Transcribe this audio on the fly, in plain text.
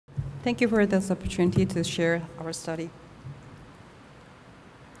Thank you for this opportunity to share our study.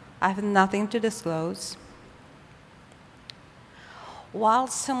 I have nothing to disclose. While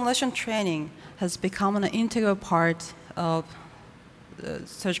simulation training has become an integral part of the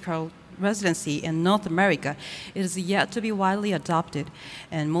surgical residency in North America, it is yet to be widely adopted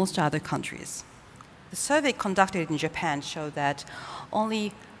in most other countries. The survey conducted in Japan showed that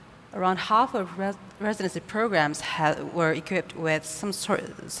only around half of residency programs were equipped with some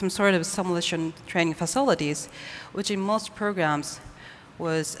sort of simulation training facilities, which in most programs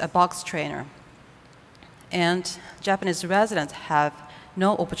was a box trainer. And Japanese residents have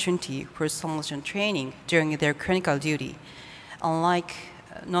no opportunity for simulation training during their clinical duty, unlike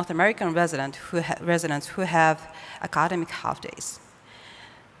North American residents who have academic half-days.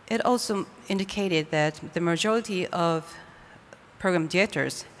 It also indicated that the majority of program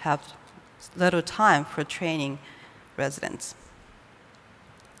directors have little time for training residents.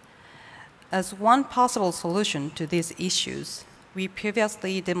 As one possible solution to these issues, we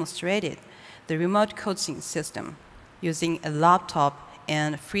previously demonstrated the remote coaching system using a laptop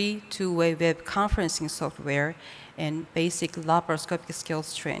and free two-way web conferencing software and basic laparoscopic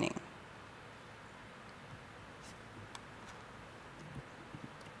skills training.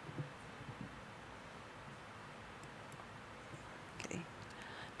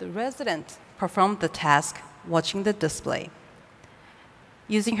 The resident performed the task watching the display.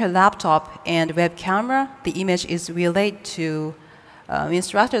 Using her laptop and web camera, the image is relayed to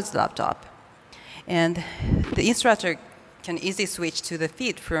instructor's laptop. And the instructor can easily switch to the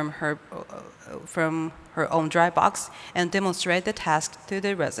feed from her own dry box and demonstrate the task to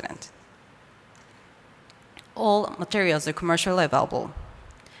the resident. All materials are commercially available.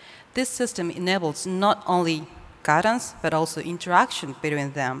 This system enables not only guidance, but also interaction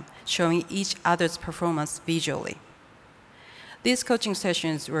between them, showing each other's performance visually. These coaching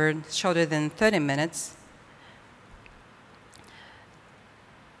sessions were shorter than 30 minutes.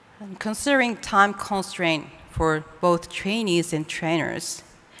 And considering time constraint for both trainees and trainers,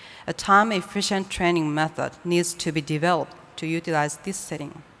 a time-efficient training method needs to be developed to utilize this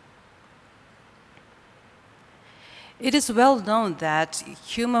setting. It is well known that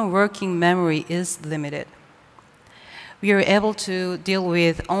human working memory is limited. We are able to deal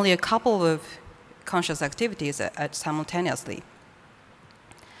with only a couple of conscious activities simultaneously.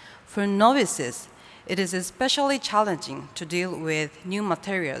 For novices, it is especially challenging to deal with new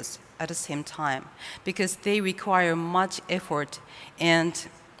materials at the same time because they require much effort and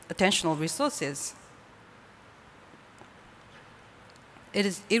attentional resources.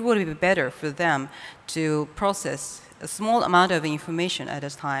 It would be better for them to process a small amount of information at a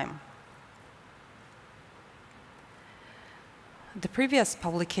time. The previous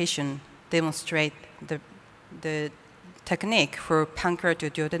publication demonstrates the technique for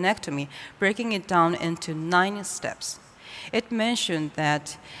pancreatoduodenectomy, breaking it down into 9 steps. It mentioned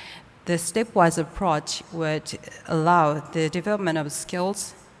that the stepwise approach would allow the development of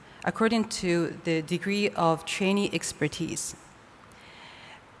skills according to the degree of trainee expertise.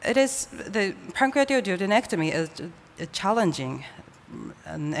 The pancreatoduodenectomy is a challenging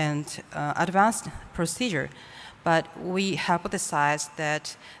and advanced procedure, but we hypothesized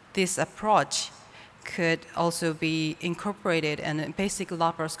that this approach could also be incorporated in basic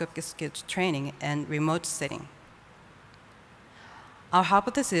laparoscopic skills training and remote setting. Our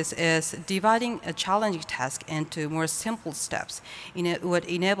hypothesis is dividing a challenging task into more simple steps would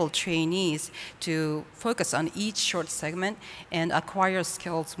enable trainees to focus on each short segment and acquire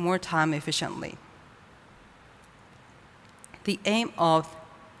skills more time efficiently. The aim of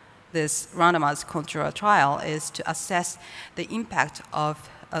this randomized control trial is to assess the impact of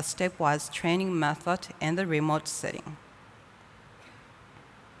a stepwise training method in the remote setting.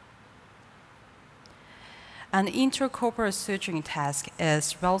 An intercorporeal suturing task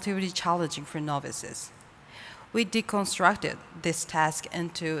is relatively challenging for novices. We deconstructed this task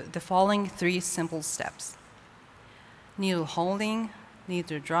into the following 3 simple steps: needle holding,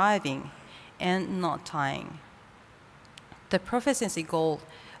 needle driving, and knot tying. The proficiency goal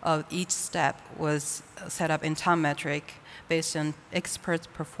of each step was set up in time metric based on expert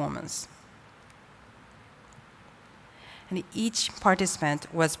performance. And each participant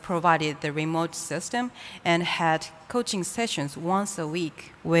was provided the remote system and had coaching sessions once a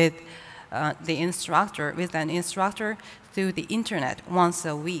week with an instructor through the internet once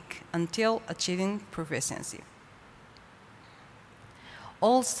a week until achieving proficiency.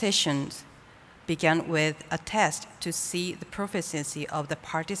 All sessions began with a test to see the proficiency of the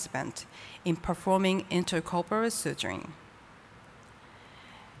participant in performing intercorporeal suturing.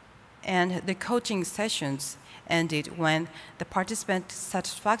 And the coaching sessions ended when the participant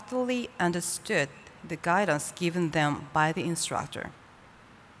satisfactorily understood the guidance given them by the instructor.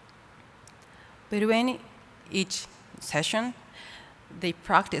 Between each session, they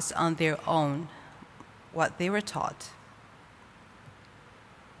practiced on their own what they were taught.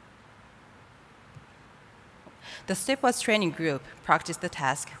 The stepwise training group practiced the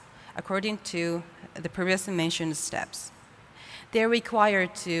task according to the previously mentioned steps. They are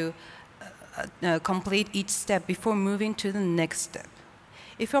required to complete each step before moving to the next step.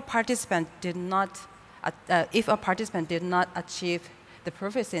 If a participant did not achieve the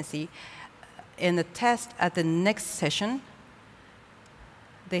proficiency in the test at the next session,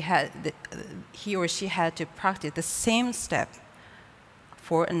 he or she had to practice the same step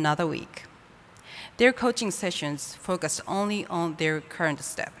for another week. Their coaching sessions focused only on their current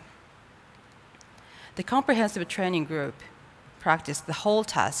step. The comprehensive training group practiced the whole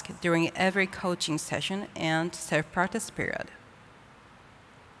task during every coaching session and self-practice period.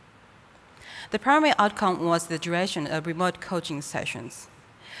 The primary outcome was the duration of remote coaching sessions.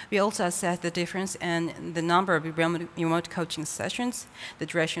 We also assessed the difference in the number of remote coaching sessions, the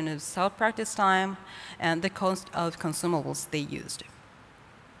duration of self-practice time, and the cost of consumables they used.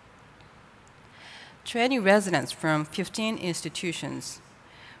 Training residents from 15 institutions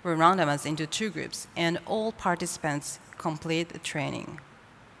were randomized into 2 groups, and all participants complete the training.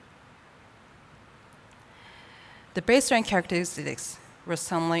 The baseline characteristics were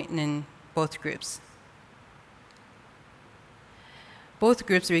similar in both groups. Both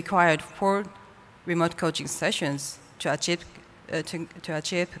groups required 4 remote coaching sessions to achieve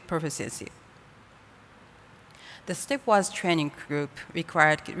proficiency. The stepwise training group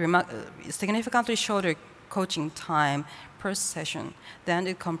required significantly shorter coaching time per session than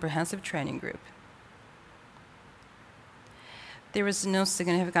the comprehensive training group. There was no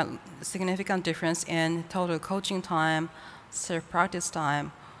significant difference in total coaching time, self-practice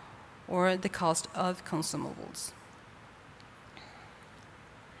time, or the cost of consumables.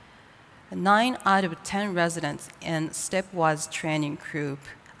 9 out of 10 residents in stepwise training group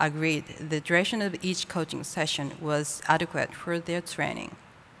agreed the duration of each coaching session was adequate for their training.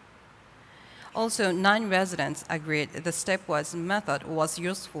 Also, 9 residents agreed the stepwise method was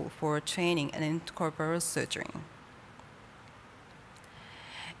useful for training and intracorporeal suturing.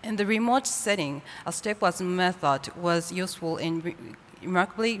 In the remote setting, a stepwise method was useful in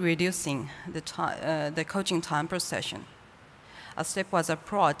remarkably reducing the coaching time per session. A stepwise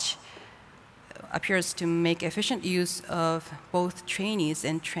approach appears to make efficient use of both trainees'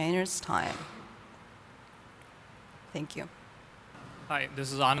 and trainers' time. Thank you. Hi,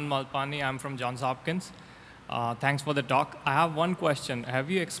 this is Anand Malpani. I'm from Johns Hopkins. Thanks for the talk. I have one question.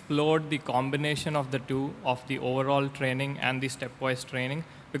 Have you explored the combination of the two, of the overall training and the stepwise training?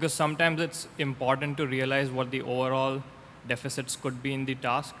 Because sometimes it's important to realize what the overall deficits could be in the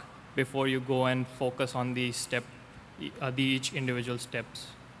task before you go and focus on the each individual steps.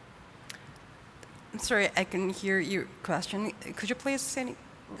 I'm sorry, I can hear your question. Could you please say any?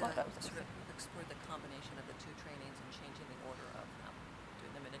 Explore the combination of the 2 trainings and changing the order of them,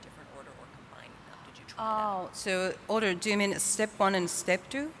 doing them in a different order or combining them. Did you try that? So order, do you mean step 1 and step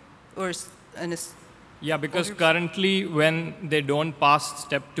 2? Or yeah, because currently when they don't pass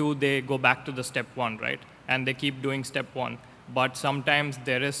step 2, they go back to the step 1, right? And they keep doing step 1. But sometimes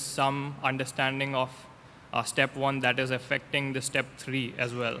there is some understanding of step 1 that is affecting the step 3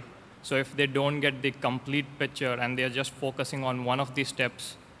 as well. So if they don't get the complete picture and they're just focusing on one of these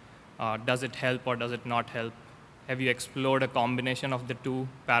steps, does it help or does it not help? Have you explored a combination of the 2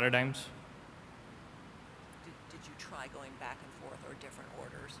 paradigms? Did you try going back and forth or different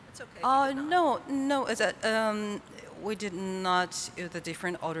orders? It's okay. No. We did not use the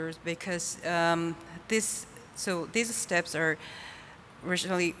different orders because these steps are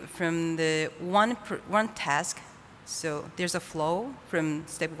originally from the one task. So there's a flow from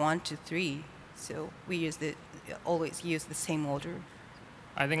step 1 to 3. So we always use the same order.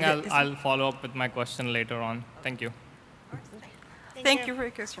 I think I'll follow up with my question later on. Thank you. Thank you for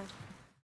your question.